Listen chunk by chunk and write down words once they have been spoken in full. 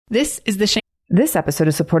This episode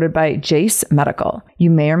is supported by Jase Medical. You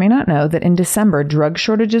may or may not know that in December, drug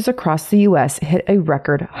shortages across the U.S. hit a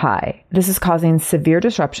record high. This is causing severe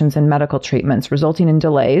disruptions in medical treatments, resulting in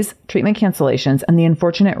delays, treatment cancellations, and the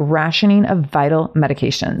unfortunate rationing of vital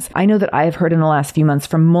medications. I know that I have heard in the last few months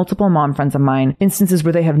from multiple mom friends of mine instances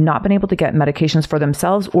where they have not been able to get medications for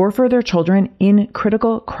themselves or for their children in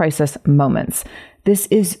critical crisis moments. This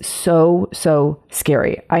is so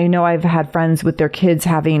scary. I know I've had friends with their kids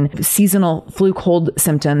having seasonal flu cold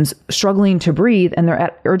symptoms, struggling to breathe, and they're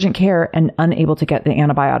at urgent care and unable to get the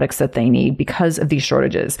antibiotics that they need because of these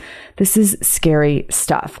shortages. This is scary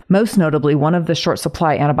stuff. Most notably, one of the short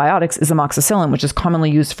supply antibiotics is amoxicillin, which is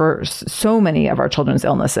commonly used for so many of our children's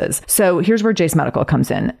illnesses. So here's where Jase Medical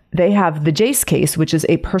comes in. They have the Jase Case, which is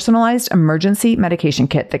a personalized emergency medication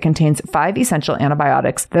kit that contains 5 essential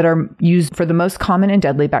antibiotics that are used for the most common and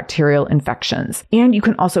deadly bacterial infections. And you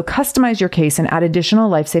can also customize your case and add additional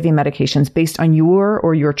life-saving medications based on your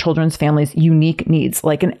or your children's family's unique needs,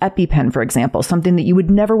 like an EpiPen, for example, something that you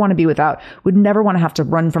would never want to be without, would never want to have to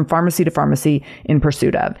run from pharmacy to pharmacy in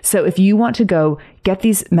pursuit of. So if you want to go get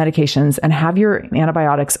these medications and have your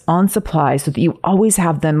antibiotics on supply so that you always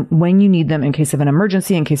have them when you need them in case of an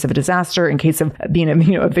emergency, in case of a disaster, in case of being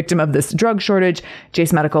a victim of this drug shortage,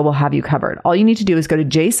 Jase Medical will have you covered. All you need to do is go to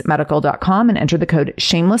jasemedical.com and enter the code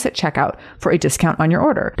shameless at checkout for a discount on your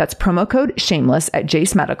order. That's promo code shameless at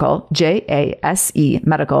Jase Medical, JASE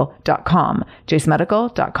medical.com,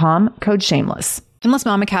 jasemedical.com, code shameless. Shameless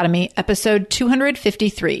Mom Academy, episode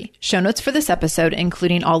 253. Show notes for this episode,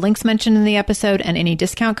 including all links mentioned in the episode and any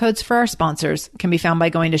discount codes for our sponsors, can be found by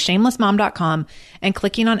going to shamelessmom.com and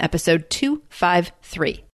clicking on episode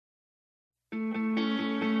 253.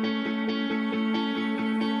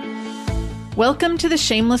 Welcome to the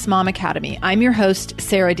Shameless Mom Academy. I'm your host,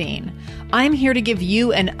 Sarah Dean. I'm here to give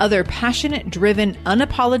you and other passionate, driven,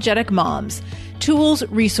 unapologetic moms tools,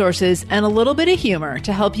 resources, and a little bit of humor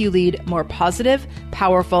to help you lead more positive,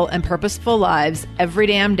 powerful, and purposeful lives every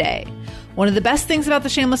damn day. One of the best things about the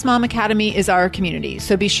Shameless Mom Academy is our community,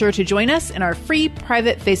 so be sure to join us in our free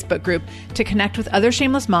private Facebook group to connect with other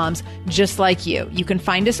shameless moms just like you. You can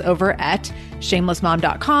find us over at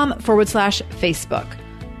shamelessmom.com/Facebook.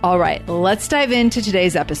 All right, let's dive into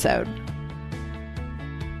today's episode.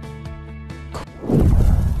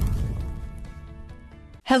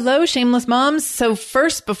 Hello, Shameless Moms. So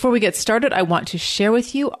first, before we get started, I want to share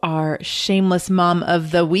with you our Shameless Mom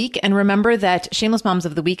of the Week. And remember that Shameless Moms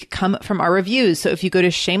of the Week come from our reviews. So if you go to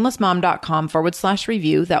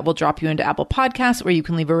shamelessmom.com/review, that will drop you into Apple Podcasts where you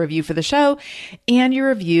can leave a review for the show. And your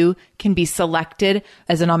review can be selected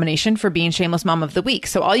as a nomination for being Shameless Mom of the Week.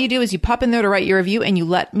 So all you do is you pop in there to write your review and you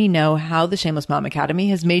let me know how the Shameless Mom Academy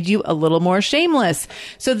has made you a little more shameless.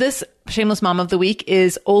 So this Shameless Mom of the Week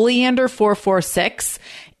is Oleander446.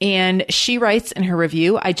 And she writes in her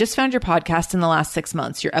review, I just found your podcast in the last 6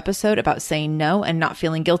 months. Your episode about saying no and not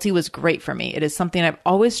feeling guilty was great for me. It is something I've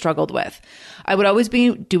always struggled with. I would always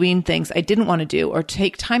be doing things I didn't want to do or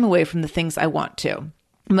take time away from the things I want to.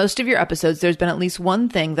 Most of your episodes, there's been at least one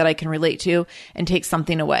thing that I can relate to and take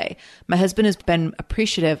something away. My husband has been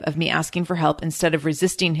appreciative of me asking for help instead of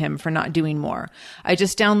resisting him for not doing more. I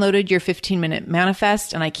just downloaded your 15-minute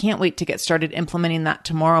manifest and I can't wait to get started implementing that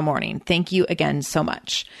tomorrow morning. Thank you again so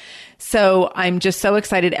much. So I'm just so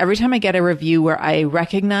excited every time I get a review where I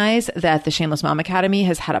recognize that the Shameless Mom Academy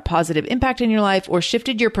has had a positive impact in your life or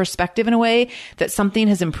shifted your perspective in a way that something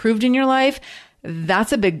has improved in your life.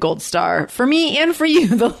 That's a big gold star for me and for you,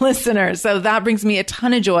 the listener. So that brings me a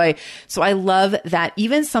ton of joy. So I love that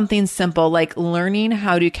even something simple like learning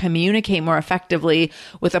how to communicate more effectively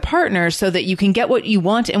with a partner so that you can get what you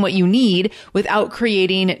want and what you need without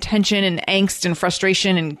creating tension and angst and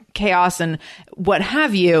frustration and chaos and what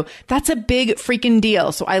have you. That's a big freaking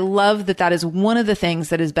deal. So I love that that is one of the things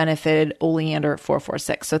that has benefited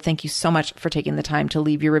Oleander446. So thank you so much for taking the time to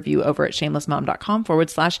leave your review over at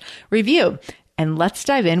shamelessmom.com/review. And let's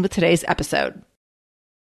dive in with today's episode.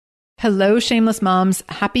 Hello, Shameless Moms.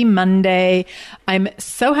 Happy Monday. I'm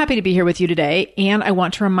so happy to be here with you today. And I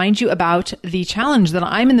want to remind you about the challenge that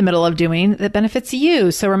I'm in the middle of doing that benefits you.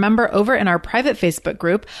 So remember, over in our private Facebook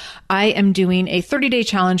group, I am doing a 30-day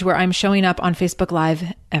challenge where I'm showing up on Facebook Live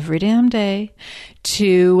every damn day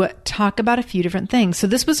to talk about a few different things. So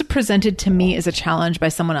this was presented to me as a challenge by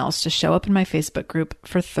someone else to show up in my Facebook group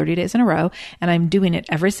for 30 days in a row. And I'm doing it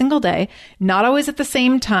every single day, not always at the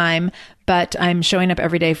same time, but I'm showing up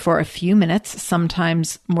every day for a few minutes,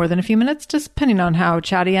 sometimes more than a few minutes, just depending on how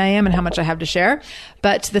chatty I am and how much I have to share.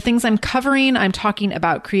 But the things I'm covering, I'm talking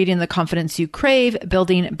about creating the confidence you crave,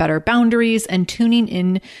 building better boundaries, and tuning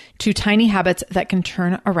in to tiny habits that can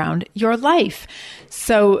turn around your life.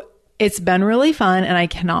 So it's been really fun and I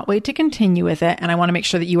cannot wait to continue with it. And I want to make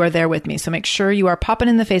sure that you are there with me. So make sure you are popping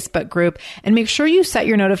in the Facebook group and make sure you set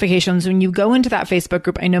your notifications when you go into that Facebook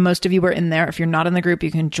group. I know most of you are in there. If you're not in the group, you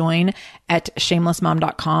can join at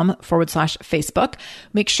shamelessmom.com/Facebook.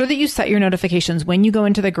 Make sure that you set your notifications when you go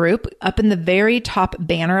into the group. Up in the very top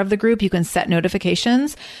banner of the group, you can set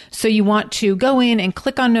notifications. So you want to go in and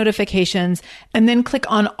click on notifications and then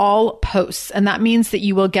click on all posts. And that means that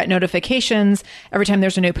you will get notifications every time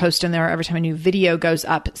there's a new post in there, every time a new video goes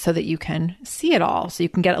up, so that you can see it all. So you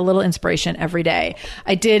can get a little inspiration every day.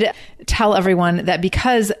 I did tell everyone that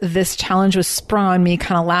because this challenge was sprung on me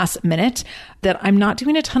kind of last minute, that I'm not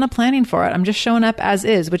doing a ton of planning for it. I'm just showing up as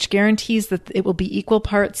is, which guarantees that it will be equal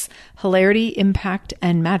parts hilarity, impact,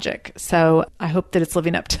 and magic. So I hope that it's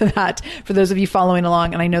living up to that for those of you following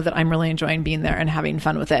along. And I know that I'm really enjoying being there and having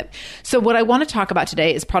fun with it. So what I want to talk about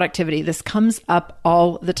today is productivity. This comes up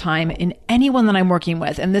all the time in anyone that I'm working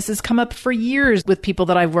with. And this has come up for years with people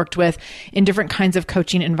that I've worked with in different kinds of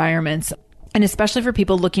coaching environments. And especially for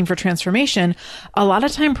people looking for transformation, a lot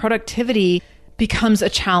of time productivity becomes a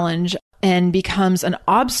challenge and becomes an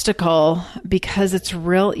obstacle because it's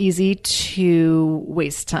real easy to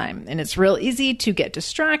waste time and it's real easy to get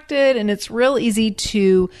distracted and it's real easy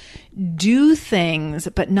to do things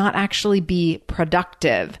but not actually be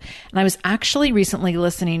productive. And I was actually recently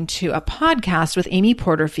listening to a podcast with Amy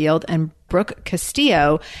Porterfield and Brooke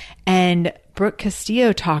Castillo, and Brooke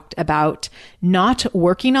Castillo talked about not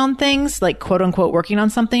working on things, like quote unquote working on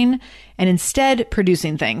something, and instead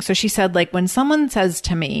producing things. So she said, like, when someone says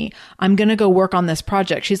to me, I'm going to go work on this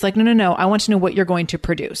project, she's like, no. I want to know what you're going to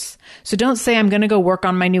produce. So don't say I'm going to go work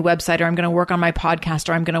on my new website, or I'm going to work on my podcast,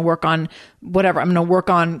 or I'm going to work on whatever. I'm going to work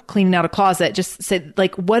on cleaning out a closet. Just say,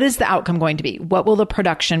 like, what is the outcome going to be? What will the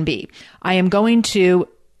production be? I am going to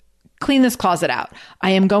clean this closet out. I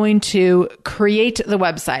am going to create the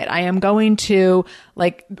website. I am going to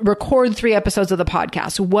record 3 episodes of the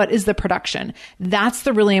podcast. What is the production? That's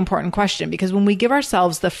the really important question, because when we give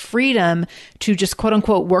ourselves the freedom to just quote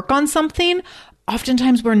unquote work on something,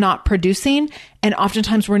 oftentimes we're not producing, and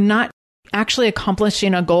oftentimes we're not actually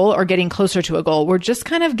accomplishing a goal or getting closer to a goal. We're just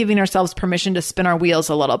kind of giving ourselves permission to spin our wheels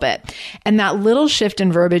a little bit. And that little shift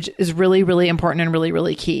in verbiage is really, really important and really,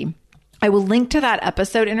 really key. I will link to that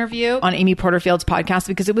episode interview on Amy Porterfield's podcast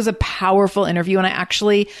because it was a powerful interview. And I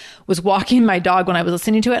actually was walking my dog when I was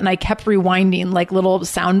listening to it, and I kept rewinding like little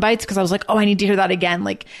sound bites because I was like, oh, I need to hear that again.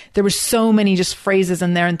 Like, there were so many just phrases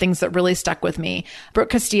in there and things that really stuck with me.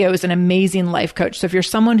 Brooke Castillo is an amazing life coach. So if you're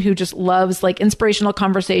someone who just loves like inspirational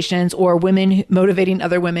conversations or women motivating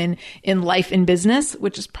other women in life and business,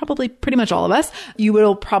 which is probably pretty much all of us, you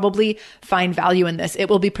will probably find value in this. It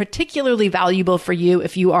will be particularly valuable for you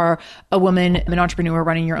if you are a woman, an entrepreneur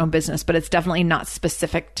running your own business, but it's definitely not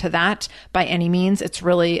specific to that by any means. It's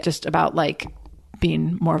really just about like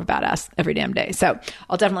being more of a badass every damn day. So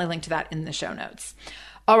I'll definitely link to that in the show notes.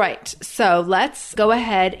 All right. So let's go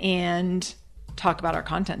ahead and talk about our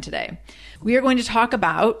content today. We are going to talk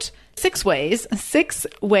about 6 ways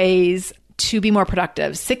to be more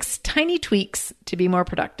productive, 6 tiny tweaks to be more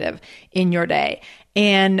productive in your day.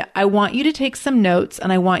 And I want you to take some notes,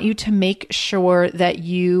 and I want you to make sure that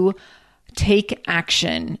you take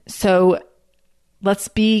action. So let's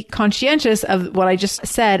be conscientious of what I just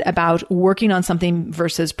said about working on something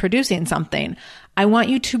versus producing something. I want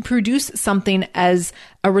you to produce something as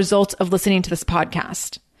a result of listening to this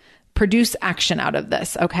podcast. Produce action out of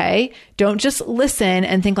this, okay? Don't just listen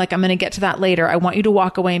and think like, I'm going to get to that later. I want you to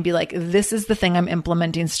walk away and be like, this is the thing I'm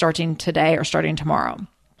implementing starting today or starting tomorrow.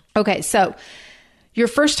 Okay, so your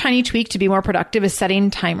first tiny tweak to be more productive is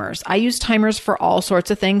setting timers. I use timers for all sorts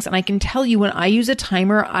of things. And I can tell you when I use a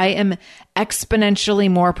timer, I am exponentially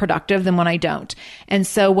more productive than when I don't. And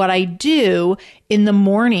so what I do in the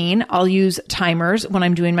morning, I'll use timers when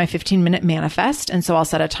I'm doing my 15-minute manifest. And so I'll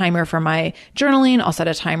set a timer for my journaling. I'll set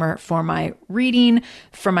a timer for my reading,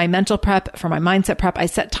 for my mental prep, for my mindset prep. I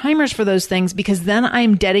set timers for those things because then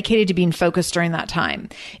I'm dedicated to being focused during that time.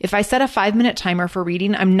 If I set a 5-minute timer for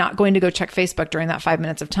reading, I'm not going to go check Facebook during that 5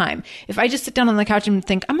 minutes of time. If I just sit down on the couch and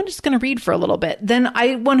think, I'm just going to read for a little bit, then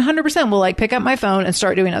I 100% will like pick up my phone and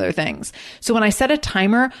start doing other things. So when I set a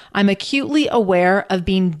timer, I'm acutely aware of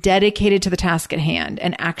being dedicated to the task at hand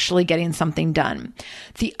and actually getting something done.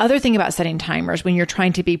 The other thing about setting timers when you're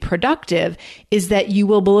trying to be productive is that you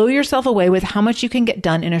will blow yourself away with how much you can get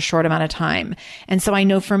done in a short amount of time. And so I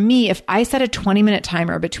know for me, if I set a 20-minute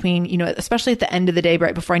timer between, especially at the end of the day,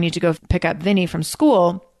 right before I need to go pick up Vinny from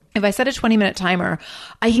school, if I set a 20-minute timer,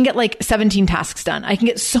 I can get like 17 tasks done. I can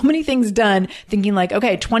get so many things done thinking like,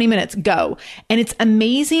 okay, 20 minutes, go. And it's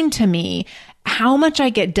amazing to me how much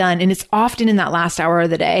I get done. And it's often in that last hour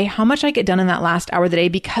of the day, how much I get done in that last hour of the day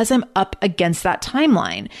because I'm up against that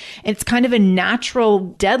timeline. It's kind of a natural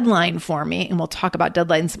deadline for me. And we'll talk about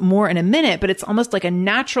deadlines more in a minute, but it's almost like a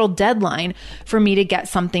natural deadline for me to get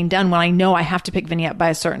something done when I know I have to pick Vinny up by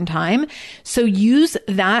a certain time. So use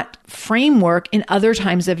that framework in other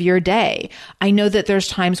times of your day. I know that there's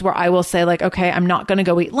times where I will say like, okay, I'm not going to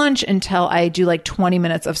go eat lunch until I do like 20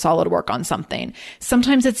 minutes of solid work on something.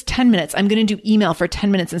 Sometimes it's 10 minutes. I'm going to do email for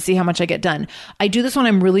 10 minutes and see how much I get done. I do this when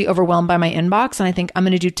I'm really overwhelmed by my inbox and I think I'm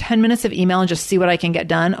going to do 10 minutes of email and just see what I can get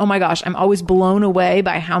done. Oh my gosh, I'm always blown away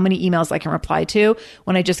by how many emails I can reply to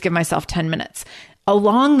when I just give myself 10 minutes.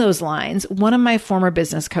 Along those lines, one of my former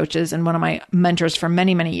business coaches and one of my mentors for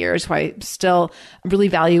many, many years, who I still really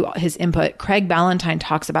value his input, Craig Ballantyne,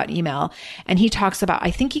 talks about email. And he talks about,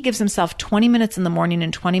 I think he gives himself 20 minutes in the morning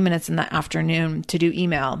and 20 minutes in the afternoon to do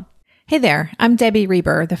email. Hey there, I'm Debbie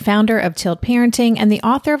Reber, the founder of Tilt Parenting and the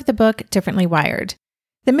author of the book Differently Wired.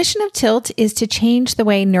 The mission of Tilt is to change the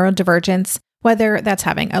way neurodivergence, whether that's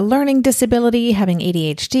having a learning disability, having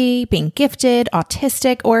ADHD, being gifted,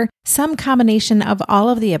 autistic, or some combination of all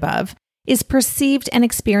of the above, is perceived and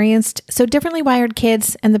experienced so differently wired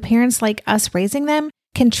kids and the parents like us raising them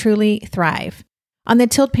can truly thrive. On the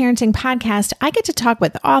Tilt Parenting podcast, I get to talk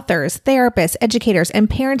with authors, therapists, educators, and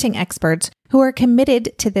parenting experts who are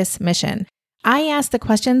committed to this mission. I ask the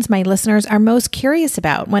questions my listeners are most curious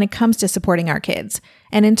about when it comes to supporting our kids.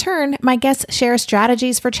 And in turn, my guests share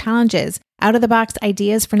strategies for challenges, out-of-the-box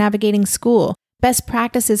ideas for navigating school, best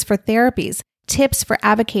practices for therapies, tips for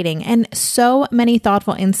advocating, and so many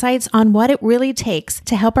thoughtful insights on what it really takes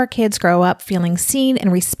to help our kids grow up feeling seen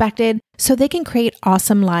and respected so they can create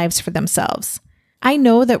awesome lives for themselves. I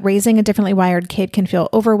know that raising a differently wired kid can feel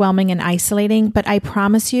overwhelming and isolating, but I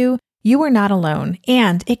promise you, you are not alone,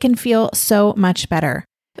 and it can feel so much better.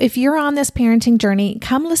 If you're on this parenting journey,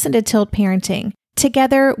 come listen to Tilt Parenting.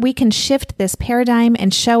 Together, we can shift this paradigm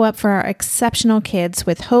and show up for our exceptional kids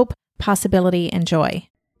with hope, possibility, and joy.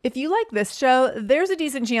 If you like this show, there's a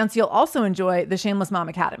decent chance you'll also enjoy the Shameless Mom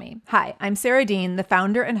Academy. Hi, I'm Sarah Dean, the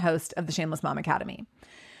founder and host of the Shameless Mom Academy.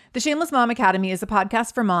 The Shameless Mom Academy is a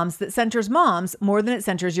podcast for moms that centers moms more than it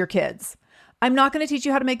centers your kids. I'm not going to teach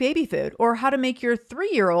you how to make baby food or how to make your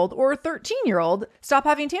 3-year-old or 13-year-old stop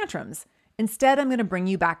having tantrums. Instead, I'm going to bring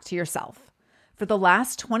you back to yourself. For the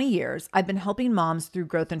last 20 years, I've been helping moms through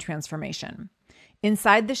growth and transformation.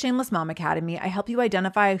 Inside the Shameless Mom Academy, I help you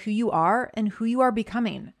identify who you are and who you are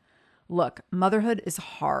becoming. Look, motherhood is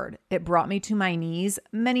hard. It brought me to my knees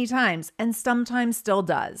many times and sometimes still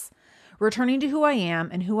does. Returning to who I am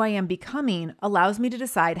and who I am becoming allows me to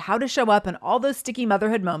decide how to show up in all those sticky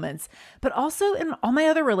motherhood moments, but also in all my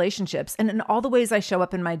other relationships and in all the ways I show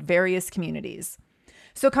up in my various communities.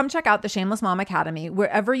 So come check out the Shameless Mom Academy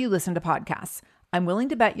wherever you listen to podcasts. I'm willing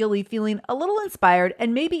to bet you'll leave feeling a little inspired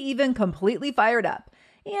and maybe even completely fired up.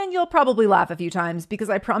 And you'll probably laugh a few times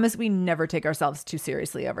because I promise we never take ourselves too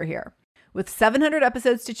seriously over here. With 700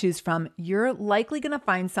 episodes to choose from, you're likely going to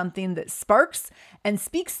find something that sparks and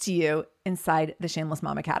speaks to you inside the Shameless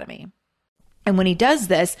Mom Academy. And when he does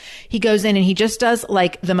this, he goes in and he just does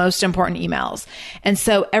like the most important emails. And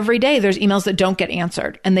so every day there's emails that don't get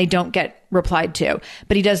answered and they don't get replied to,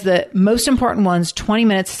 but he does the most important ones, 20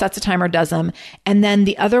 minutes, sets a timer, does them. And then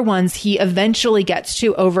the other ones he eventually gets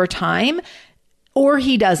to over time, or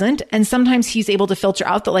he doesn't. And sometimes he's able to filter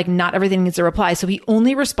out that like not everything needs a reply. So he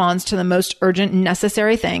only responds to the most urgent,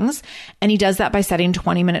 necessary things. And he does that by setting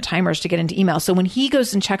 20-minute timers to get into email. So when he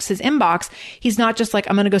goes and checks his inbox, he's not just like,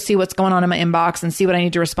 I'm going to go see what's going on in my inbox and see what I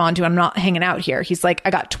need to respond to. I'm not hanging out here. He's like, I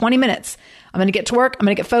got 20 minutes. I'm going to get to work. I'm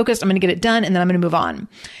going to get focused. I'm going to get it done. And then I'm going to move on.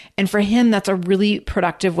 And for him, that's a really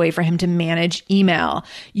productive way for him to manage email.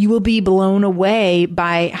 You will be blown away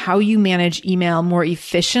by how you manage email more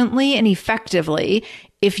efficiently and effectively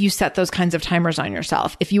if you set those kinds of timers on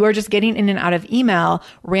yourself. If you are just getting in and out of email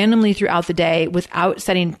randomly throughout the day without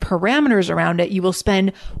setting parameters around it, you will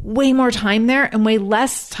spend way more time there and way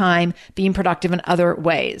less time being productive in other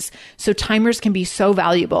ways. So timers can be so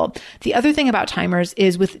valuable. The other thing about timers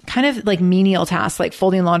is with kind of like menial tasks like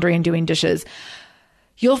folding laundry and doing dishes,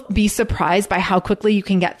 You'll be surprised by how quickly you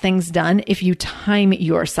can get things done if you time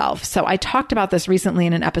yourself. So I talked about this recently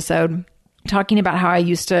in an episode, talking about how I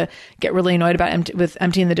used to get really annoyed about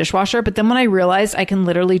emptying the dishwasher. But then when I realized I can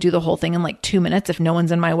literally do the whole thing in like 2 minutes if no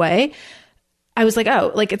one's in my way, I was like,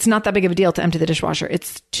 oh, like it's not that big of a deal to empty the dishwasher.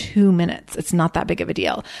 It's 2 minutes. It's not that big of a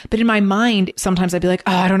deal. But in my mind, sometimes I'd be like,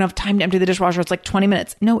 oh, I don't have time to empty the dishwasher. It's like 20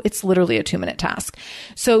 minutes. No, it's literally a 2-minute task.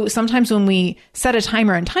 So sometimes when we set a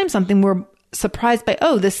timer and time something, we're surprised by,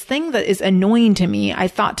 oh, this thing that is annoying to me, I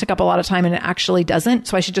thought took up a lot of time and it actually doesn't.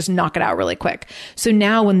 So I should just knock it out really quick. So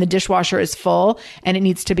now when the dishwasher is full and it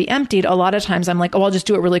needs to be emptied, a lot of times I'm like, oh, I'll just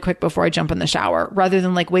do it really quick before I jump in the shower, rather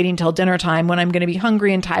than like waiting till dinner time when I'm going to be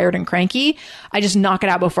hungry and tired and cranky. I just knock it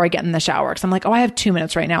out before I get in the shower. Cause I'm like, oh, I have 2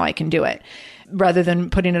 minutes right now. I can do it. Rather than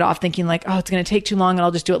putting it off thinking like, oh, it's going to take too long and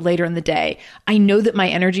I'll just do it later in the day. I know that my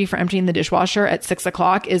energy for emptying the dishwasher at 6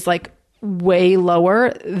 o'clock is like way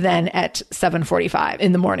lower than at 7:45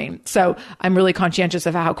 in the morning. So I'm really conscientious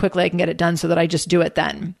of how quickly I can get it done so that I just do it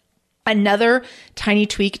then. Another tiny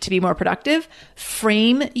tweak to be more productive: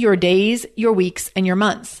 frame your days, your weeks, and your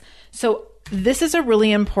months. So this is a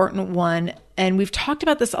really important one. And we've talked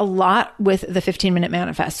about this a lot with the 15-minute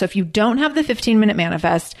manifest. So if you don't have the 15-minute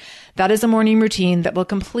manifest, that is a morning routine that will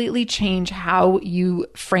completely change how you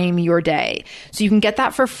frame your day. So you can get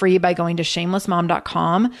that for free by going to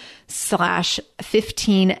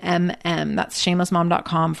shamelessmom.com/15mm. That's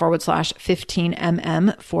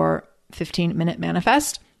shamelessmom.com/15mm for 15-minute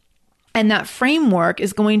manifest. And that framework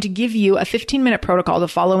is going to give you a 15-minute protocol to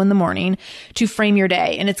follow in the morning to frame your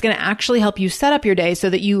day. And it's going to actually help you set up your day so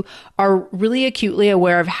that you are really acutely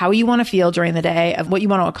aware of how you want to feel during the day, of what you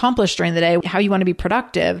want to accomplish during the day, how you want to be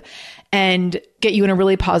productive, and get you in a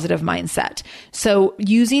really positive mindset. So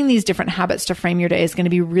using these different habits to frame your day is going to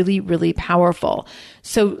be really, really powerful.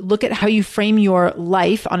 So look at how you frame your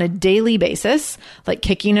life on a daily basis, like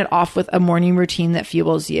kicking it off with a morning routine that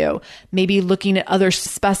fuels you. Maybe looking at other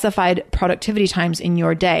specified productivity times in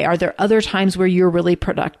your day. Are there other times where you're really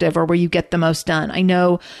productive or where you get the most done? I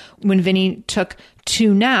know when Vinny took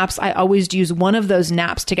 2 naps, I always use one of those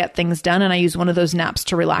naps to get things done, and I use one of those naps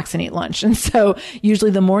to relax and eat lunch. And so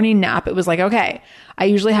usually the morning nap, it was like, okay, I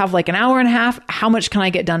usually have like an hour and a half. How much can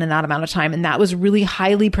I get done in that amount of time? And that was really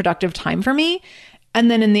highly productive time for me.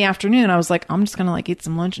 And then in the afternoon, I was like, I'm just going to like eat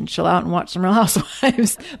some lunch and chill out and watch some Real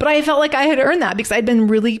Housewives. But I felt like I had earned that because I'd been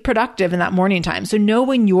really productive in that morning time. So know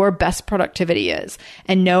when your best productivity is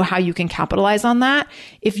and know how you can capitalize on that.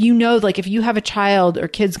 If you know, like if you have a child or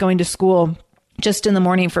kids going to school just in the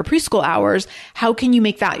morning for preschool hours, how can you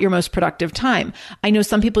make that your most productive time? I know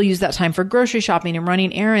some people use that time for grocery shopping and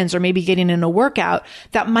running errands or maybe getting in a workout.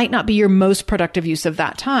 That might not be your most productive use of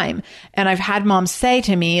that time. And I've had moms say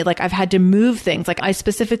to me, like, I've had to move things. Like I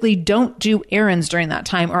specifically don't do errands during that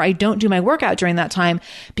time, or I don't do my workout during that time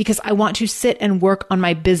because I want to sit and work on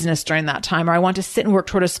my business during that time, or I want to sit and work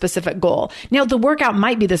toward a specific goal. Now, the workout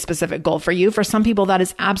might be the specific goal for you. For some people, that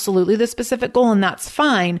is absolutely the specific goal, and that's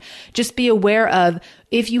fine. Just be aware of,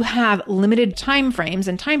 if you have limited time frames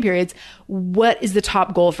and time periods, what is the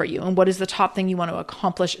top goal for you and what is the top thing you want to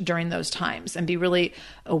accomplish during those times, and be really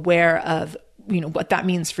aware of, what that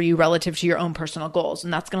means for you relative to your own personal goals.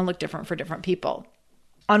 And that's going to look different for different people.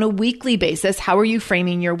 On a weekly basis, how are you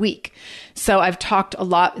framing your week? So I've talked a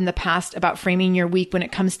lot in the past about framing your week when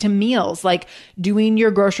it comes to meals, like doing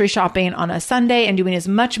your grocery shopping on a Sunday and doing as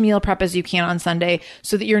much meal prep as you can on Sunday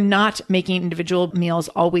so that you're not making individual meals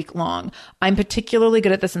all week long. I'm particularly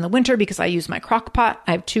good at this in the winter because I use my crock pot.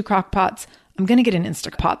 I have 2 crock pots. I'm going to get an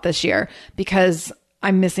Instapot this year because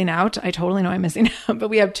I'm missing out. I totally know I'm missing out, but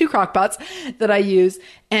we have 2 crock pots that I use.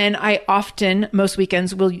 And I often, most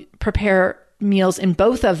weekends, will prepare meals in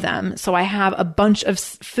both of them. So I have a bunch of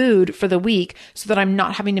food for the week so that I'm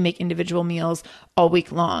not having to make individual meals all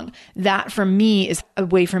week long. That for me is a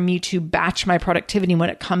way for me to batch my productivity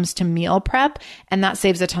when it comes to meal prep. And that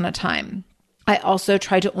saves a ton of time. I also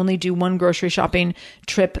try to only do 1 grocery shopping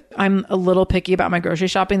trip. I'm a little picky about my grocery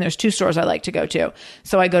shopping. There's 2 stores I like to go to.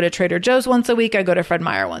 So I go to Trader Joe's once a week. I go to Fred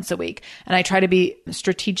Meyer once a week. And I try to be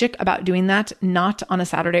strategic about doing that, not on a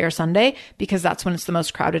Saturday or Sunday, because that's when it's the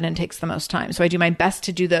most crowded and takes the most time. So I do my best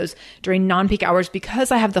to do those during non-peak hours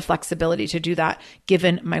because I have the flexibility to do that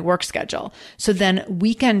given my work schedule. So then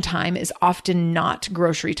weekend time is often not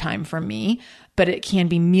grocery time for me, but it can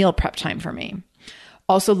be meal prep time for me.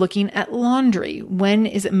 Also looking at laundry. When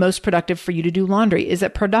is it most productive for you to do laundry? Is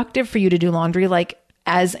it productive for you to do laundry like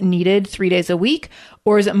as needed 3 days a week?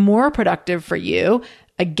 Or is it more productive for you,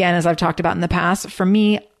 again, as I've talked about in the past, for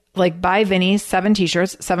me, like buy Vinny 7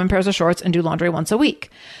 t-shirts, 7 pairs of shorts and do laundry once a week?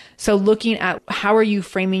 So looking at how are you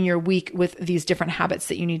framing your week with these different habits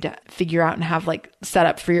that you need to figure out and have like set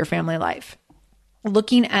up for your family life.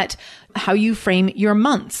 Looking at how you frame your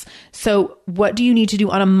months. So what do you need to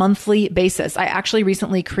do on a monthly basis? I actually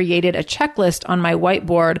recently created a checklist on my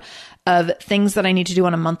whiteboard of things that I need to do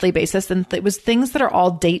on a monthly basis. And it was things that are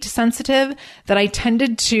all date sensitive that I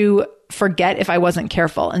tended to forget if I wasn't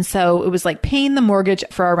careful. And so it was like paying the mortgage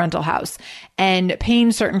for our rental house and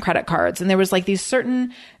paying certain credit cards. And there was like these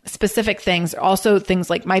certain specific things, also things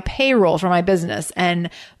like my payroll for my business and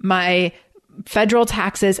my federal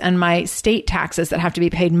taxes and my state taxes that have to be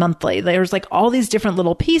paid monthly. There's like all these different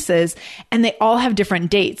little pieces and they all have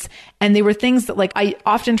different dates. And they were things that like I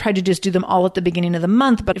often tried to just do them all at the beginning of the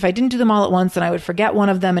month. But if I didn't do them all at once, then I would forget one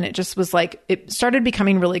of them. And it just was like, it started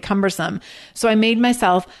becoming really cumbersome. So I made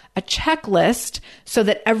myself a checklist so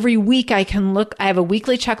that every week I can look, I have a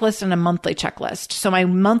weekly checklist and a monthly checklist. So my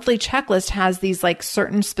monthly checklist has these like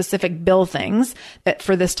certain specific bill things that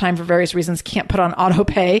for this time, for various reasons, can't put on auto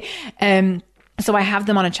pay. And so I have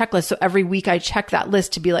them on a checklist. So every week I check that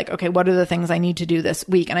list to be like, okay, what are the things I need to do this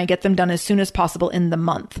week? And I get them done as soon as possible in the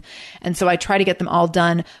month. And so I try to get them all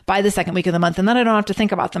done by the second week of the month. And then I don't have to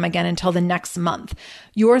think about them again until the next month.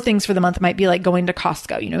 Your things for the month might be like going to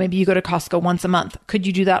Costco. You know, maybe you go to Costco once a month. Could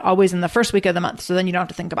you do that always in the first week of the month? So then you don't have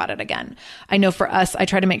to think about it again. I know for us, I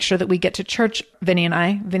try to make sure that we get to church. Vinny and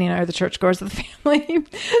I are the churchgoers of the family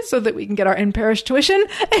so that we can get our in-parish tuition.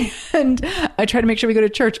 And I try to make sure we go to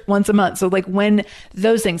church once a month. So like when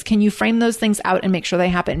those things, can you frame those things out and make sure they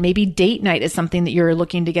happen? Maybe date night is something that you're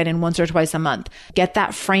looking to get in once or twice a month. Get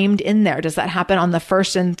that framed in there. Does that happen on the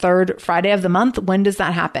first and third Friday of the month? When does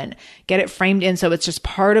that happen? Get it framed in so it's just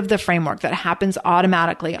part of the framework that happens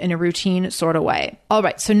automatically in a routine sort of way. All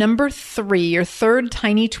right. So number 3, your third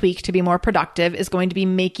tiny tweak to be more productive is going to be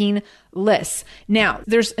making lists. Now,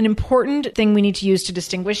 there's an important thing we need to use to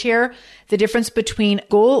distinguish here, the difference between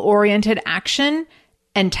goal-oriented action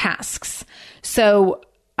and tasks. So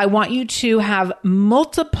I want you to have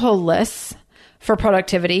multiple lists for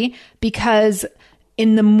productivity because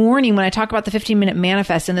in the morning, when I talk about the 15-minute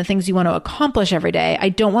manifest and the things you want to accomplish every day, I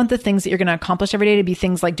don't want the things that you're going to accomplish every day to be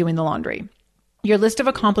things like doing the laundry. Your list of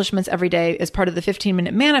accomplishments every day as part of the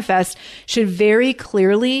 15-minute manifest should very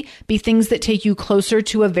clearly be things that take you closer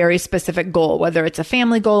to a very specific goal, whether it's a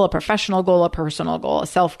family goal, a professional goal, a personal goal, a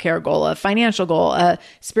self-care goal, a financial goal, a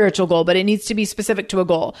spiritual goal, but it needs to be specific to a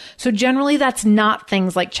goal. So generally that's not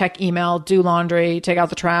things like check email, do laundry, take out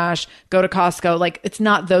the trash, go to Costco. Like it's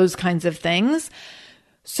not those kinds of things.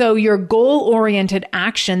 So your goal-oriented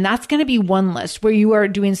action, that's going to be one list where you are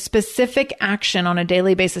doing specific action on a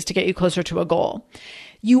daily basis to get you closer to a goal.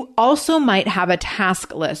 You also might have a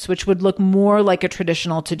task list, which would look more like a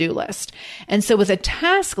traditional to-do list. And so with a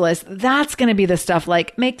task list, that's going to be the stuff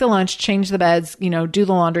like make the lunch, change the beds, do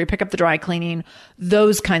the laundry, pick up the dry cleaning,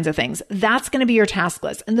 those kinds of things. That's going to be your task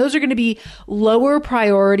list. And those are going to be lower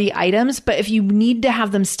priority items. But if you need to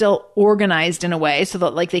have them still organized in a way so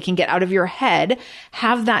that like they can get out of your head,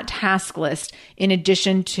 have that task list in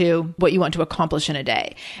addition to what you want to accomplish in a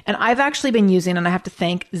day. And I've actually been using, and I have to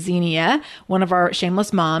thank Xenia, one of our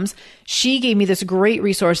shameless moms. She gave me this great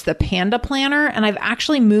resource, the Panda Planner. And I've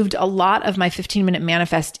actually moved a lot of my 15-minute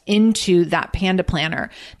manifest into that Panda Planner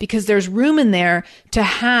because there's room in there to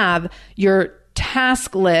have your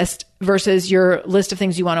task list versus your list of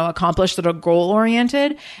things you want to accomplish that are goal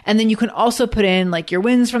oriented. And then you can also put in like your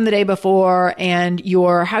wins from the day before and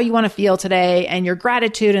your how you want to feel today and your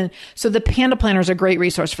gratitude. And so the Panda Planner is a great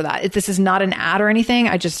resource for that. This is not an ad or anything.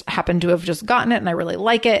 I just happen to have just gotten it and I really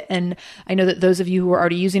like it. And I know that those of you who are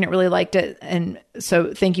already using it really liked it. And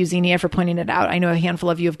so thank you, Xenia, for pointing it out. I know a handful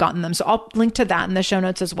of you have gotten them. So I'll link to that in the show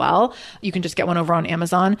notes as well. You can just get one over on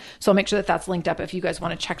Amazon. So I'll make sure that that's linked up if you guys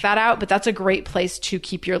want to check that out. But that's a great place to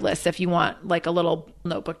keep your list if you want like a little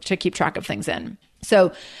notebook to keep track of things in.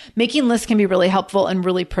 So making lists can be really helpful and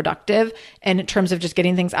really productive. And in terms of just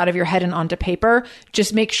getting things out of your head and onto paper,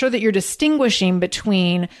 just make sure that you're distinguishing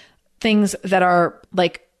between things that are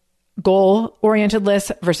like goal-oriented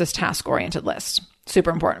lists versus task-oriented lists.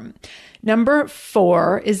 Super important. Number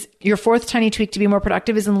 4 is your fourth tiny tweak to be more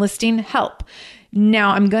productive is enlisting help.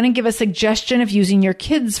 Now, I'm going to give a suggestion of using your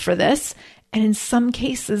kids for this. And in some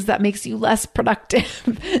cases, that makes you less productive.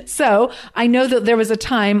 So I know that there was a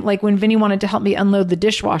time like when Vinny wanted to help me unload the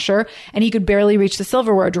dishwasher and he could barely reach the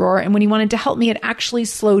silverware drawer. And when he wanted to help me, it actually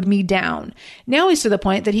slowed me down. Now he's to the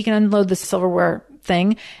point that he can unload the silverware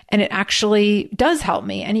thing. And it actually does help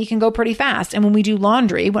me, and he can go pretty fast. And when we do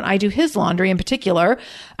laundry, when I do his laundry in particular,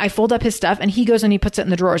 I fold up his stuff and he goes and he puts it in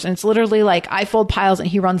the drawers. And it's literally like I fold piles and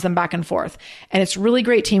he runs them back and forth. And it's really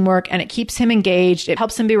great teamwork, and it keeps him engaged. It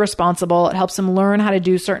helps him be responsible. It helps him learn how to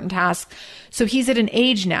do certain tasks. So he's at an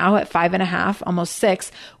age now at 5.5, almost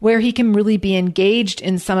 6, where he can really be engaged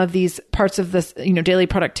in some of these parts of this, daily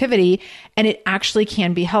productivity, and it actually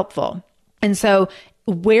can be helpful. And so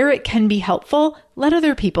where it can be helpful, let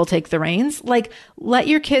other people take the reins. Like, let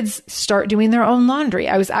your kids start doing their own laundry.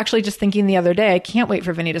 I was actually just thinking the other day, I can't wait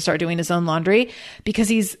for Vinny to start doing his own laundry, because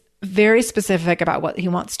he's very specific about what he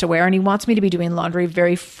wants to wear. And he wants me to be doing laundry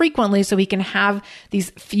very frequently so he can have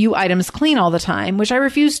these few items clean all the time, which I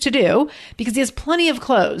refuse to do because he has plenty of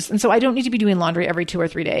clothes. And so I don't need to be doing laundry every 2 or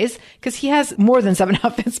 3 days because he has more than 7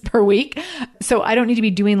 outfits per week. So I don't need to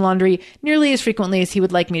be doing laundry nearly as frequently as he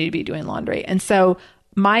would like me to be doing laundry. And so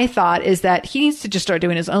my thought is that he needs to just start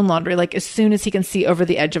doing his own laundry, like as soon as he can see over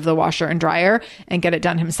the edge of the washer and dryer, and get it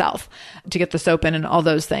done himself to get the soap in and all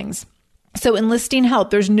those things. So enlisting help.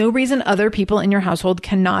 There's no reason other people in your household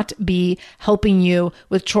cannot be helping you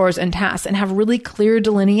with chores and tasks, and have really clear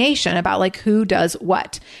delineation about like who does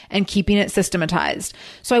what and keeping it systematized.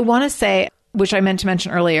 So I want to say, which I meant to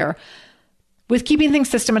mention earlier, with keeping things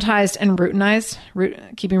systematized and routinized,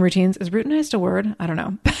 keeping routines, is routinized a word? I don't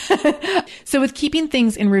know. So with keeping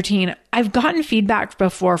things in routine, I've gotten feedback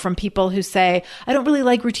before from people who say, I don't really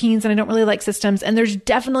like routines and I don't really like systems. And there's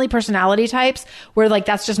definitely personality types where like,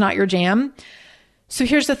 that's just not your jam. So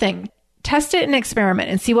here's the thing. Test it and experiment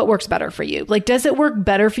and see what works better for you. Like, does it work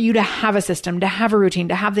better for you to have a system, to have a routine,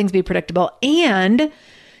 to have things be predictable? And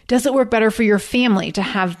does it work better for your family to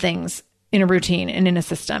have things in a routine and in a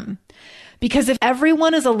system? Because if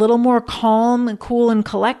everyone is a little more calm and cool and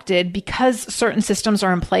collected because certain systems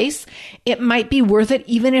are in place, it might be worth it,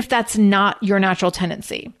 even if that's not your natural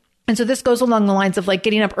tendency. And so this goes along the lines of like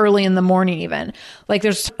getting up early in the morning even. Like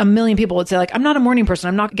there's a million people would say like, I'm not a morning person.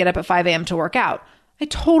 I'm not going to get up at 5 a.m. to work out. I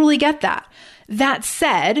totally get that. That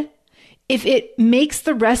said, if it makes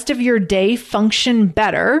the rest of your day function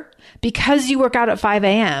better because you work out at 5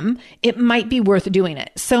 a.m., it might be worth doing it.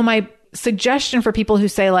 So my suggestion for people who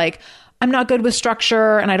say like, I'm not good with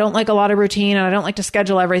structure and I don't like a lot of routine and I don't like to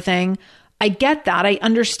schedule everything. I get that. I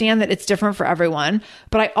understand that it's different for everyone,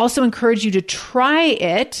 but I also encourage you to try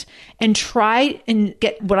it and try and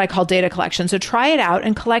get what I call data collection. So try it out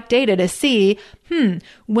and collect data to see,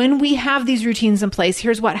 when we have these routines in place,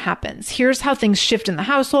 here's what happens. Here's how things shift in the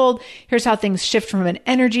household. Here's how things shift from an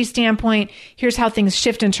energy standpoint. Here's how things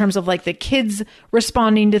shift in terms of like the kids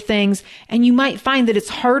responding to things. And you might find that it's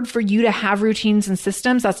hard for you to have routines and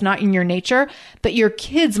systems. That's not in your nature, but your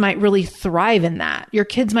kids might really thrive in that. Your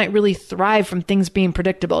kids might really thrive from things being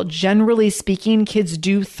predictable. Generally speaking, kids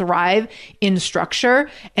do thrive in structure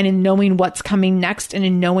and in knowing what's coming next and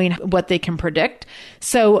in knowing what they can predict.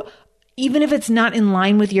 So even if it's not in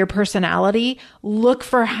line with your personality, look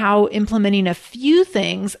for how implementing a few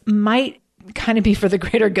things might kind of be for the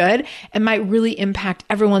greater good and might really impact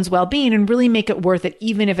everyone's well-being and really make it worth it,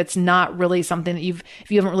 even if it's not really something that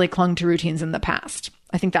if you haven't really clung to routines in the past.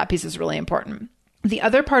 I think that piece is really important. The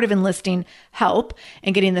other part of enlisting help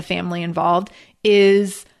and getting the family involved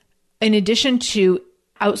is, in addition to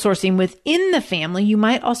outsourcing within the family, you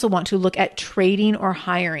might also want to look at trading or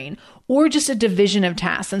hiring or just a division of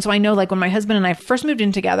tasks. And so I know like when my husband and I first moved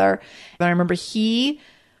in together, I remember he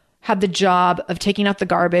had the job of taking out the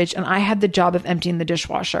garbage and I had the job of emptying the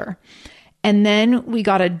dishwasher. And then we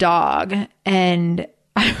got a dog and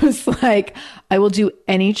I was like, I will do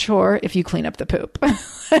any chore if you clean up the poop.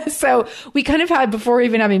 So we kind of had, before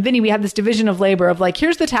even having Vinny, we had this division of labor of like,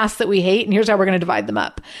 here's the tasks that we hate and here's how we're going to divide them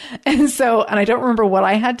up. And I don't remember what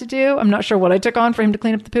I had to do. I'm not sure what I took on for him to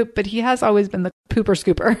clean up the poop, but he has always been the pooper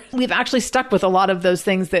scooper. We've actually stuck with a lot of those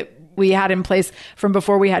things that we had in place from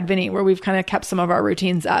before we had Vinny, where we've kind of kept some of our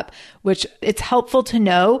routines up, which it's helpful to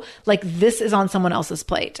know, like this is on someone else's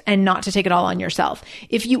plate and not to take it all on yourself.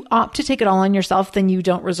 If you opt to take it all on yourself, then you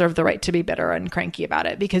don't reserve the right to be bitter and cranky about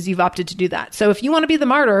it because you've opted to do that. So if you want to be the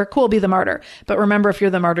martyr, cool, be the martyr. But remember, if you're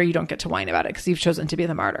the martyr, you don't get to whine about it because you've chosen to be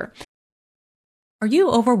the martyr. Are you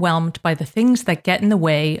overwhelmed by the things that get in the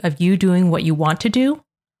way of you doing what you want to do?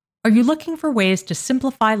 Are you looking for ways to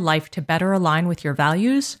simplify life to better align with your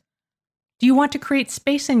values? Do you want to create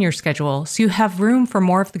space in your schedule so you have room for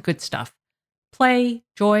more of the good stuff? Play,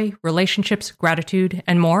 joy, relationships, gratitude,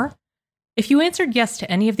 and more? If you answered yes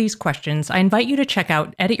to any of these questions, I invite you to check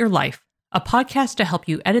out Edit Your Life, a podcast to help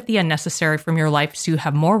you edit the unnecessary from your life so you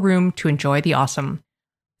have more room to enjoy the awesome.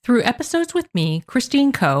 Through episodes with me,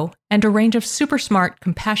 Christine Coe, and a range of super smart,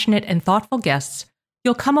 compassionate, and thoughtful guests,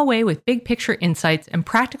 You'll come away with big picture insights and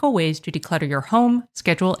practical ways to declutter your home,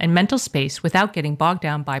 schedule, and mental space without getting bogged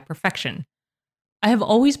down by perfection. I have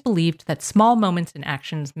always believed that small moments and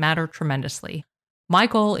actions matter tremendously. My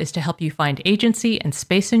goal is to help you find agency and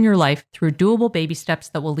space in your life through doable baby steps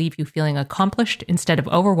that will leave you feeling accomplished instead of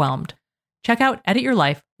overwhelmed. Check out Edit Your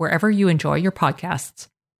Life wherever you enjoy your podcasts.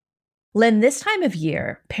 Lynn, this time of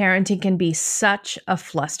year, parenting can be such a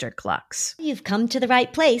flusterclux. You've come to the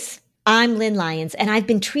right place. I'm Lynn Lyons, and I've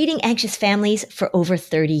been treating anxious families for over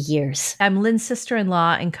 30 years. I'm Lynn's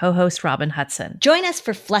sister-in-law and co-host Robin Hudson. Join us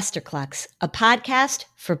for Flusterclux, a podcast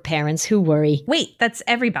for parents who worry. Wait, that's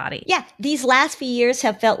everybody. Yeah, these last few years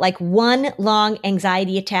have felt like one long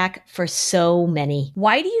anxiety attack for so many.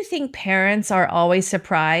 Why do you think parents are always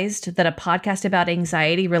surprised that a podcast about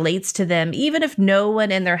anxiety relates to them, even if no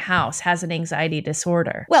one in their house has an anxiety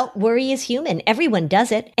disorder? Well, worry is human. Everyone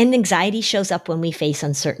does it, and anxiety shows up when we face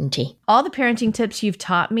uncertainty. All the parenting tips you've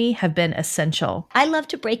taught me have been essential. I love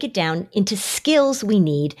to break it down into skills we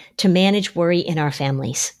need to manage worry in our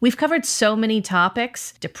families. We've covered so many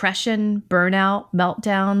topics: depression, burnout,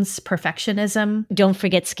 meltdowns, perfectionism. Don't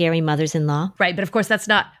forget scary mothers-in-law. Right, but of course that's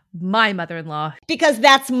not my mother-in-law. Because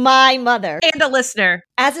that's my mother. And a listener.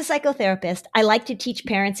 As a psychotherapist, I like to teach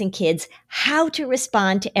parents and kids how to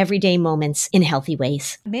respond to everyday moments in healthy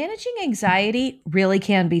ways. Managing anxiety really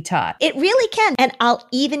can be taught. It really can. And I'll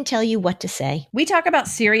even tell you what to say. We talk about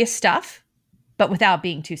serious stuff, but without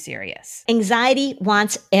being too serious. Anxiety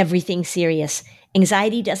wants everything serious.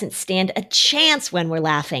 Anxiety doesn't stand a chance when we're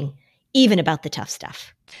laughing, even about the tough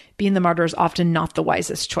stuff. Being the martyr is often not the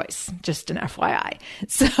wisest choice, just an FYI.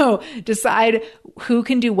 So decide who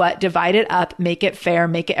can do what, divide it up, make it fair,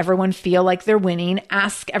 make it everyone feel like they're winning,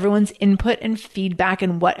 ask everyone's input and feedback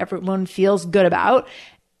and what everyone feels good about,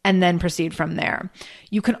 and then proceed from there.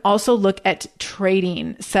 You can also look at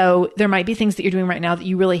trading. So there might be things that you're doing right now that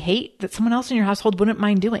you really hate that someone else in your household wouldn't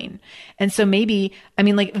mind doing. And so maybe,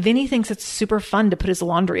 like Vinny thinks it's super fun to put his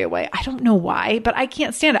laundry away. I don't know why, but I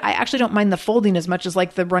can't stand it. I actually don't mind the folding as much as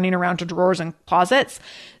like the running around to drawers and closets.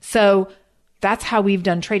 So that's how we've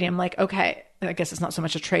done trading. I'm like, okay, I guess it's not so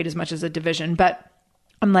much a trade as much as a division, but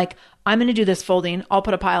I'm like, I'm going to do this folding. I'll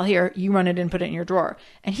put a pile here. You run it and put it in your drawer.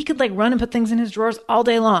 And he could like run and put things in his drawers all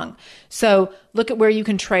day long. So look at where you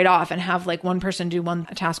can trade off and have like one person do one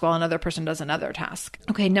task while another person does another task.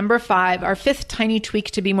 Okay. Number 5, our 5th tiny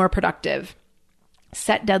tweak to be more productive.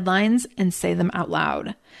 Set deadlines and say them out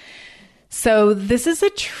loud. So this is a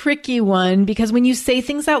tricky one because when you say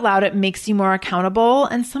things out loud, it makes you more accountable.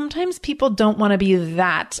 And sometimes people don't want to be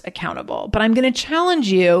that accountable, but I'm going to challenge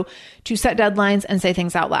you to set deadlines and say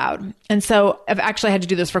things out loud. And so I've actually had to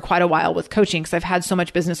do this for quite a while with coaching because I've had so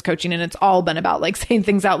much business coaching and it's all been about like saying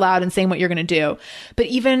things out loud and saying what you're going to do. But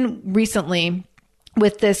even recently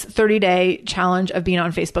with this 30-day challenge of being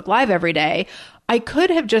on Facebook Live every day, I could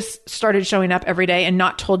have just started showing up every day and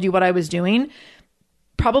not told you what I was doing.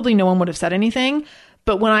 Probably no one would have said anything.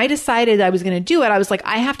 But when I decided I was going to do it, I was like,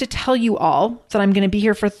 I have to tell you all that I'm going to be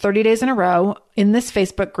here for 30 days in a row in this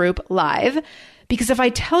Facebook group live, because if I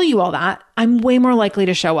tell you all that, I'm way more likely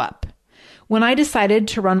to show up. When I decided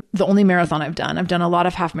to run the only marathon I've done a lot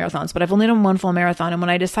of half marathons, but I've only done one full marathon. And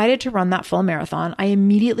when I decided to run that full marathon, I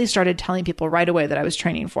immediately started telling people right away that I was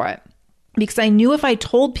training for it, because I knew if I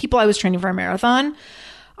told people I was training for a marathon,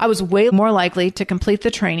 I was way more likely to complete the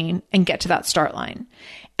training and get to that start line.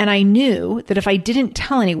 And I knew that if I didn't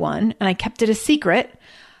tell anyone and I kept it a secret,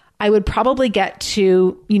 I would probably get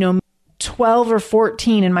to, 12 or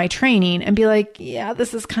 14 in my training and be like, yeah,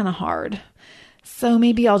 this is kind of hard. So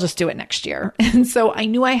maybe I'll just do it next year. And so I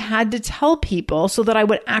knew I had to tell people so that I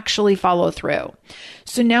would actually follow through.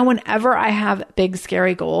 So now whenever I have big,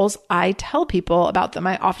 scary goals, I tell people about them.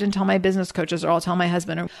 I often tell my business coaches, or I'll tell my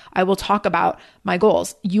husband, or I will talk about my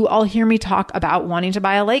goals. You all hear me talk about wanting to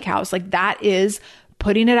buy a lake house. Like that is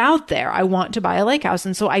putting it out there. I want to buy a lake house.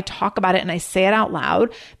 And so I talk about it and I say it out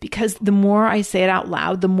loud, because the more I say it out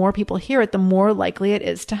loud, the more people hear it, the more likely it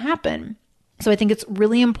is to happen. So I think it's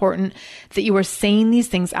really important that you are saying these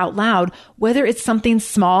things out loud, whether it's something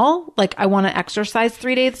small, like I want to exercise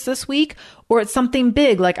 3 days this week, or it's something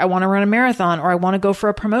big, like I want to run a marathon, or I want to go for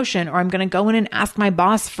a promotion, or I'm going to go in and ask my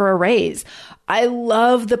boss for a raise. I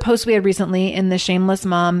love the post we had recently in the Shameless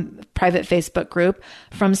Mom private Facebook group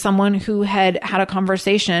from someone who had a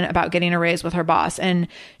conversation about getting a raise with her boss. And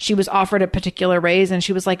she was offered a particular raise. And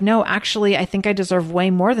she was like, no, actually, I think I deserve way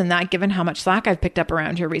more than that, given how much slack I've picked up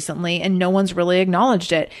around here recently. And no one's really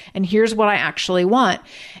acknowledged it. And here's what I actually want.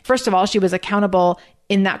 First of all, she was accountable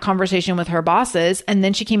in that conversation with her bosses. And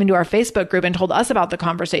then she came into our Facebook group and told us about the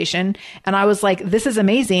conversation. And I was like, this is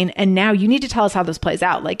amazing. And now you need to tell us how this plays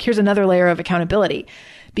out. Like, here's another layer of accountability.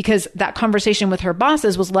 Because that conversation with her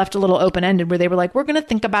bosses was left a little open-ended where they were like, we're going to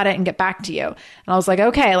think about it and get back to you. And I was like,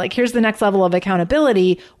 okay, like here's the next level of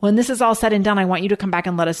accountability. When this is all said and done, I want you to come back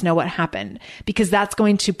and let us know what happened, because that's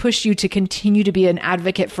going to push you to continue to be an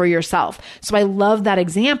advocate for yourself. So I love that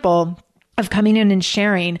example of coming in and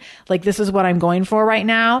sharing, like, this is what I'm going for right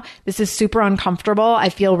now. This is super uncomfortable. I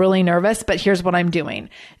feel really nervous, but here's what I'm doing.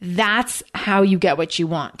 That's how you get what you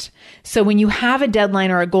want. So when you have a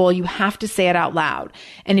deadline or a goal, you have to say it out loud.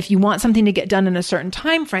 And if you want something to get done in a certain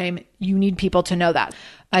time frame, you need people to know that.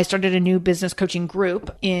 I started a new business coaching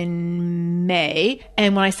group in May.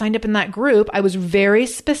 And when I signed up in that group, I was very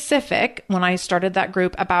specific when I started that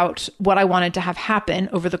group about what I wanted to have happen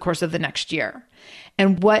over the course of the next year,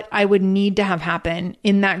 and what I would need to have happen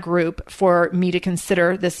in that group for me to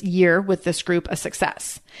consider this year with this group a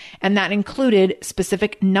success. And that included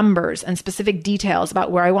specific numbers and specific details about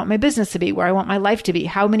where I want my business to be, where I want my life to be,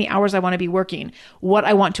 how many hours I want to be working, what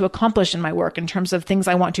I want to accomplish in my work in terms of things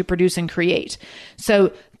I want to produce and create.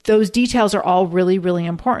 So those details are all really, really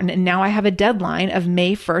important. And now I have a deadline of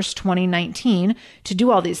May 1st, 2019 to do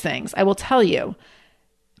all these things. I will tell you,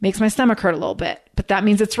 makes my stomach hurt a little bit, but that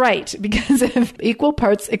means it's right, because if equal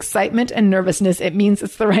parts excitement and nervousness, it means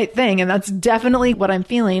it's the right thing. And that's definitely what I'm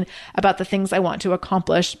feeling about the things I want to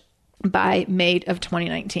accomplish by May of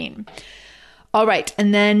 2019. All right.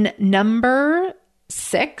 And then number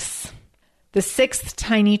 6, the 6th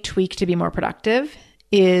tiny tweak to be more productive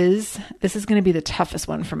is, this is going to be the toughest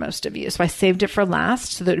one for most of you. So I saved it for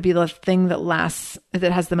last, so that it would be the thing that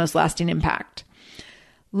has the most lasting impact.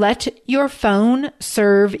 Let your phone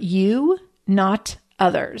serve you, not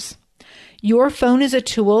others. Your phone is a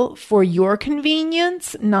tool for your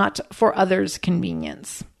convenience, not for others'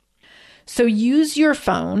 convenience. So use your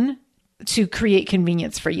phone to create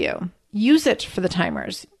convenience for you. Use it for the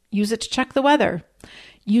timers. Use it to check the weather.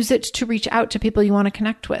 Use it to reach out to people you want to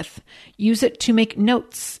connect with. Use it to make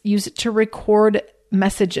notes. Use it to record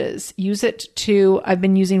messages. Use it to, I've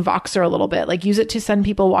been using Voxer a little bit, like use it to send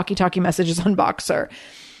people walkie-talkie messages on Voxer.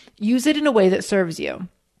 Use it in a way that serves you.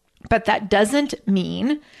 But that doesn't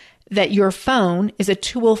mean that your phone is a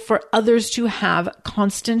tool for others to have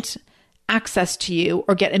constant access to you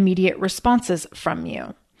or get immediate responses from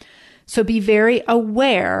you. So be very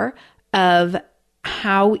aware of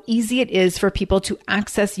how easy it is for people to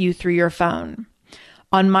access you through your phone.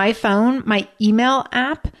 On my phone, my email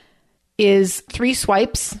app is 3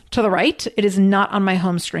 swipes to the right. It is not on my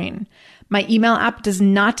home screen. My email app does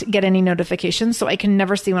not get any notifications, so I can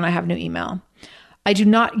never see when I have new email. I do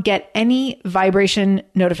not get any vibration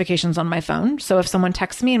notifications on my phone. So if someone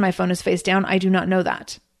texts me and my phone is face down, I do not know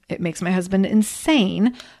that. It makes my husband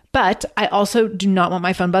insane. But I also do not want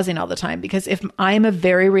my phone buzzing all the time, because if I am a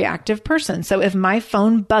very reactive person, so if my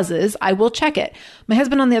phone buzzes, I will check it. My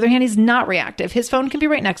husband, on the other hand, he's not reactive. His phone can be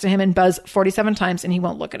right next to him and buzz 47 times and he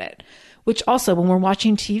won't look at it. Which also, when we're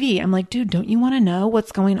watching TV, I'm like, dude, don't you want to know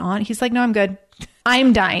what's going on? He's like, no, I'm good.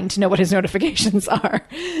 I'm dying to know what his notifications are.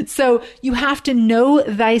 So you have to know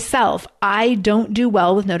thyself. I don't do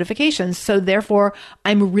well with notifications. So therefore,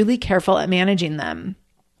 I'm really careful at managing them.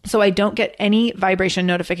 So I don't get any vibration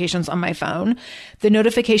notifications on my phone. The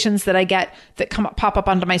notifications that I get that pop up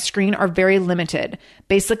onto my screen are very limited.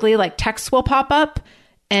 Basically, like texts will pop up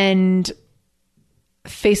and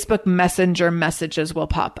Facebook Messenger messages will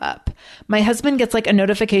pop up. My husband gets like a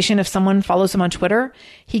notification if someone follows him on Twitter.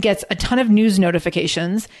 He gets a ton of news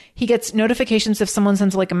notifications. He gets notifications if someone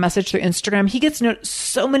sends like a message through Instagram. He gets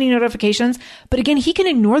so many notifications, but again, he can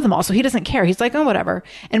ignore them all. So he doesn't care. He's like, oh, whatever.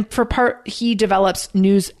 And he develops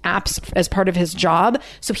news apps as part of his job.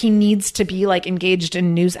 So he needs to be like engaged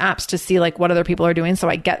in news apps to see like what other people are doing. So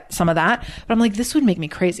I get some of that, but I'm like, this would make me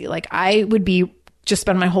crazy. Like I would just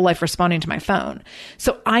spend my whole life responding to my phone.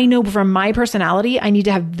 So I know from my personality, I need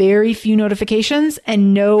to have very few notifications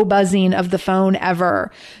and no buzzing of the phone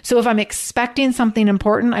ever. So if I'm expecting something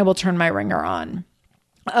important, I will turn my ringer on.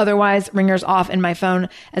 Otherwise, ringer's off in my phone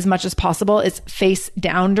as much as possible. It's face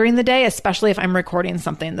down during the day, especially if I'm recording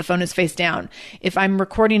something. The phone is face down. If I'm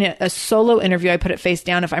recording a solo interview, I put it face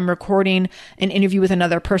down. If I'm recording an interview with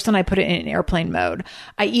another person, I put it in airplane mode.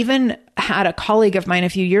 I even had a colleague of mine a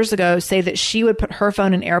few years ago say that she would put her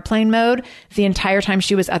phone in airplane mode the entire time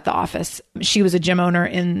she was at the office. She was a gym owner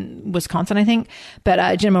in Wisconsin, I think, but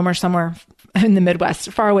a gym owner somewhere in the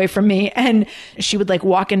Midwest, far away from me. And she would like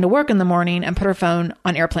walk into work in the morning and put her phone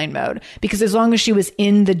on airplane mode, because as long as she was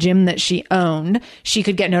in the gym that she owned, she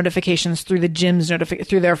could get notifications through the gym's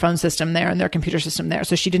through their phone system there and their computer system there.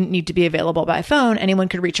 So she didn't need to be available by phone. Anyone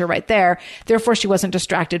could reach her right there. Therefore, she wasn't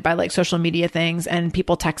distracted by like social media things and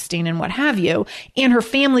people texting and what have you. And her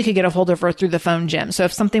family could get a hold of her through the phone gym. So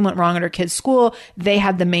if something went wrong at her kid's school, they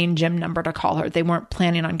had the main gym number to call her. They weren't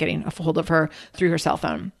planning on getting a hold of her through her cell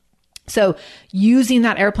phone. So using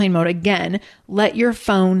that airplane mode, again, let your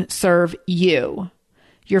phone serve you.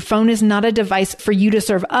 Your phone is not a device for you to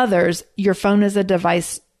serve others. Your phone is a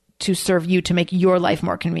device to serve you, to make your life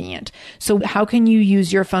more convenient. So how can you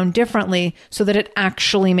use your phone differently so that it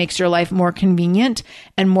actually makes your life more convenient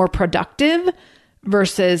and more productive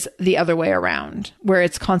versus the other way around, where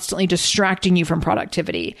it's constantly distracting you from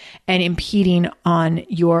productivity and impeding on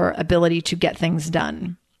your ability to get things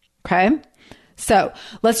done? Okay. So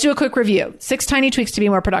let's do a quick review. 6 tiny tweaks to be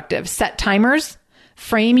more productive. Set timers,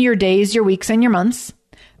 frame your days, your weeks, and your months,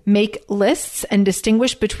 make lists and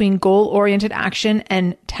distinguish between goal-oriented action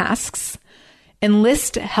and tasks,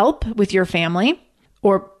 enlist help with your family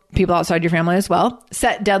or people outside your family as well,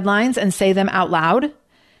 set deadlines and say them out loud,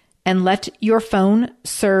 and let your phone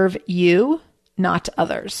serve you, not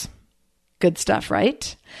others. Good stuff,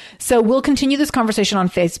 right? So we'll continue this conversation on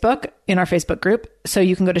Facebook in our Facebook group. So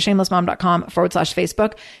you can go to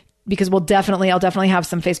shamelessmom.com/Facebook, because I'll definitely have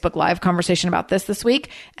some Facebook Live conversation about this week.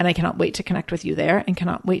 And I cannot wait to connect with you there and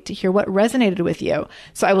cannot wait to hear what resonated with you.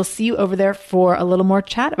 So I will see you over there for a little more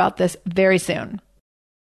chat about this very soon.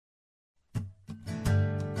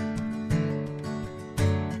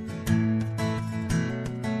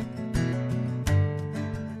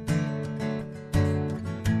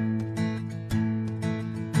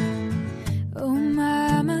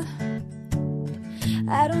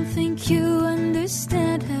 I don't think you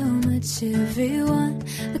understand how much everyone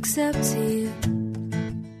looks up to you.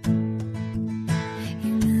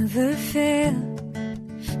 You never fail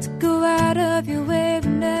to go out of your way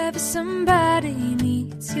whenever somebody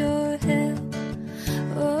needs your help.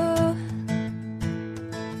 Oh,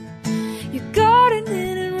 your garden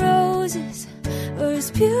in roses are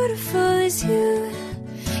as beautiful as you.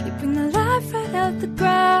 You bring the life right out the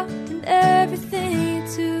ground and everything you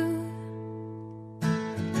do.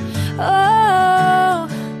 Oh,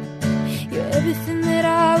 you're everything that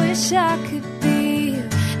I wish I could be.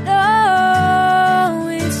 No,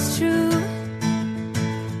 it's true,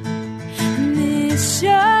 and it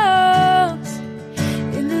shows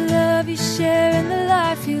in the love you share and the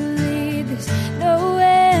life you lead. There's no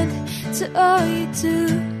end to all you do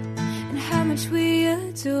and how much we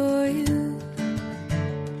adore you.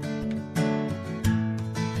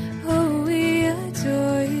 Oh, we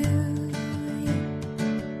adore you.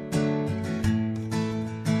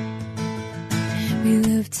 We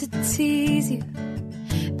love to tease you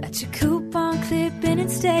about your coupon clipping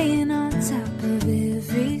and staying on top of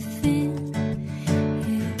everything.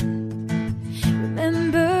 Yeah.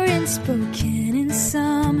 Remember in Spokane in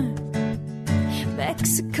summer,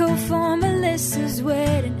 Mexico for Melissa's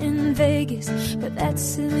wedding in Vegas, but that's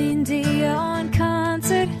Celine Dion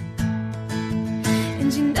concert.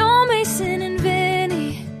 And you know Mason and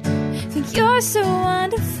Vinny think you're so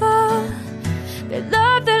wonderful. They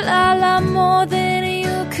love the la-la more than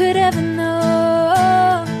you could ever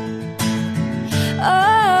know.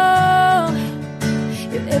 Oh,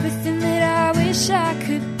 you're everything that I wish I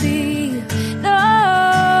could be.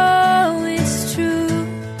 No, it's true,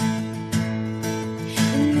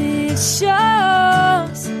 and it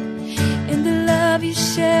shows in the love you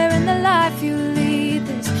share and the life you lead.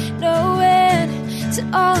 There's no end to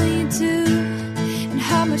all you do and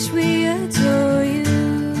how much we adore you.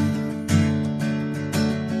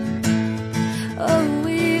 Oh,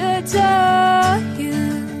 we adore you.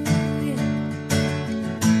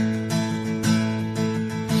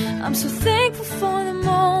 I'm so thankful for the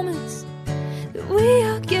moments that we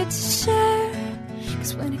all get to share.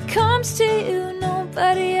 'Cause when it comes to you,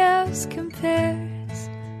 nobody else compares.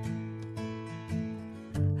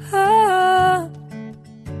 Oh,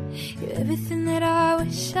 you're everything that I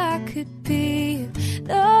wish I could be.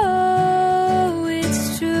 No,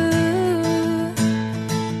 it's true.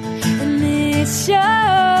 It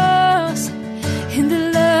shows in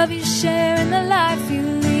the love you share and the life you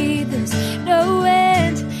lead. There's no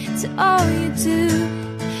end to all you do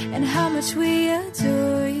and how much we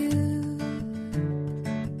adore you.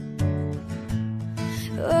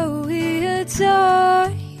 Oh, we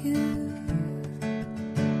adore you.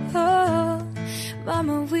 Oh,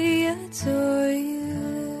 Mama, we adore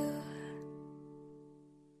you.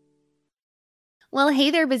 Well,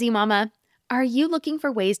 hey there, busy mama. Are you looking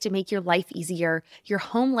for ways to make your life easier, your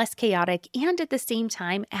home less chaotic, and at the same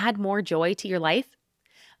time add more joy to your life?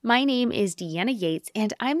 My name is Deanna Yates,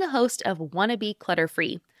 and I'm the host of Wanna Be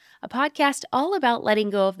Clutter-Free, a podcast all about letting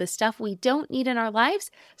go of the stuff we don't need in our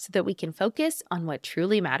lives so that we can focus on what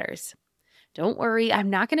truly matters. Don't worry, I'm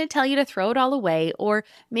not going to tell you to throw it all away or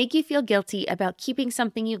make you feel guilty about keeping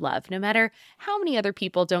something you love, no matter how many other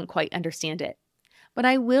people don't quite understand it. But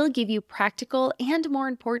I will give you practical and, more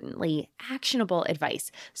importantly, actionable advice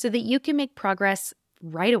so that you can make progress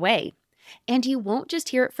right away. And you won't just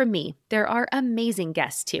hear it from me. There are amazing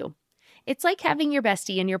guests too. It's like having your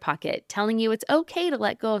bestie in your pocket telling you it's okay to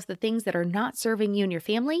let go of the things that are not serving you and your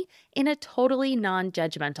family in a totally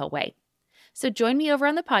non-judgmental way. So join me over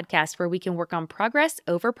on the podcast where we can work on progress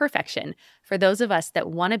over perfection for those of us that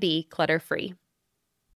want to be clutter-free.